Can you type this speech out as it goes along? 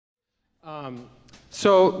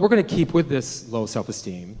So we're going to keep with this low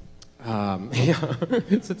self-esteem. Yeah.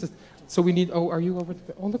 So we need, oh, are you over,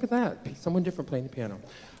 oh, look at that. Someone different playing the piano.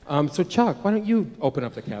 So Chuck, why don't you open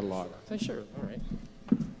up the catalog? I say, sure, all right.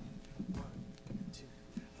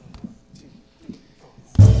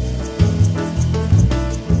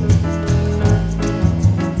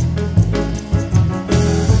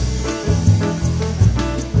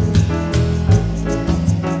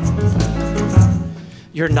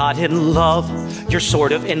 You're not in love, you're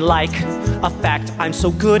sort of in like, a fact I'm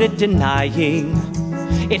so good at denying.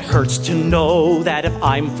 It hurts to know that if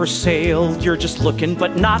I'm for sale, you're just looking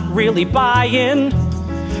but not really buying.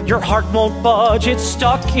 Your heart won't budge, it's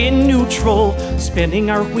stuck in neutral,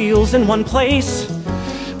 spinning our wheels in one place.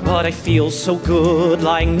 But I feel so good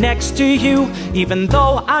lying next to you, even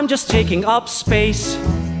though I'm just taking up space.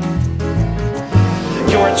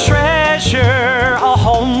 You're a treasure, a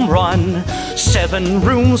home run, 7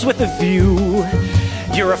 rooms with a view.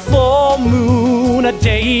 You're a full moon, a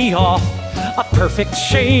day off, a perfect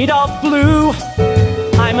shade of blue.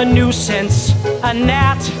 I'm a nuisance, a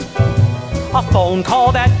gnat, a phone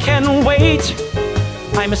call that can wait.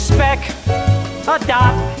 I'm a speck, a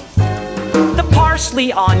dot, the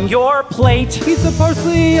parsley on your plate. Piece of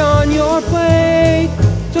parsley on your plate,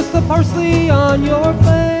 just the parsley on your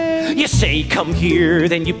plate. You say, come here,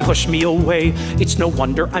 then you push me away. It's no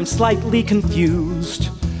wonder I'm slightly confused.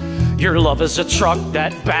 Your love is a truck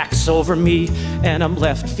that backs over me, and I'm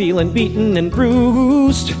left feeling beaten and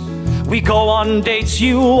bruised. We go on dates,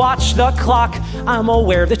 you watch the clock. I'm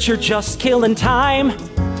aware that you're just killing time.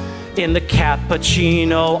 In the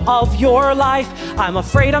cappuccino of your life, I'm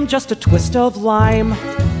afraid I'm just a twist of lime.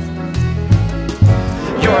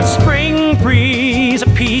 You're a spring breeze, a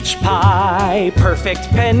peach pie, perfect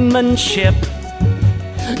penmanship.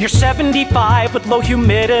 You're 75 with low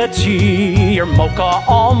humidity, your mocha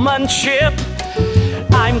almond chip.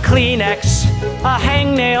 I'm Kleenex, a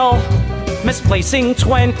hangnail, misplacing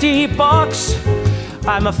 20 bucks.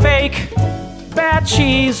 I'm a fake, bad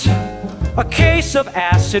cheese, a case of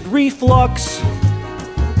acid reflux.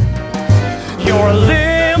 You're a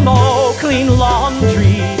limo, clean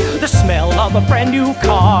laundry, the smell of a brand new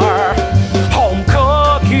car. Home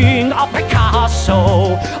cooking, a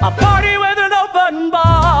Picasso, a party with an open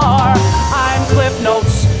bar. I'm Cliff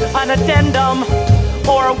Notes, an addendum,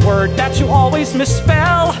 or a word that you always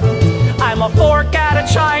misspell. I'm a fork at a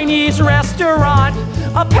Chinese restaurant,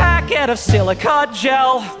 a packet of silica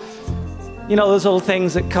gel. You know those little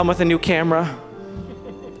things that come with a new camera?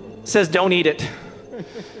 It says don't eat it.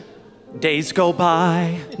 Days go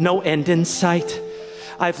by, no end in sight.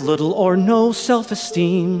 I've little or no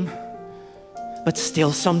self-esteem. But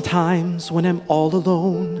still sometimes when I'm all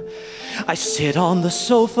alone, I sit on the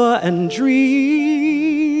sofa and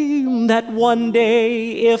dream that one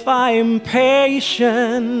day, if I'm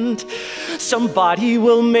patient, somebody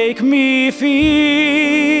will make me feel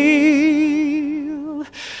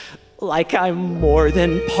like I'm more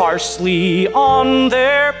than parsley on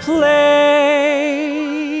their plate.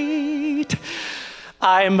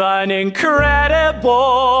 I'm an incredible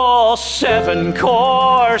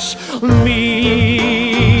 7-course meal.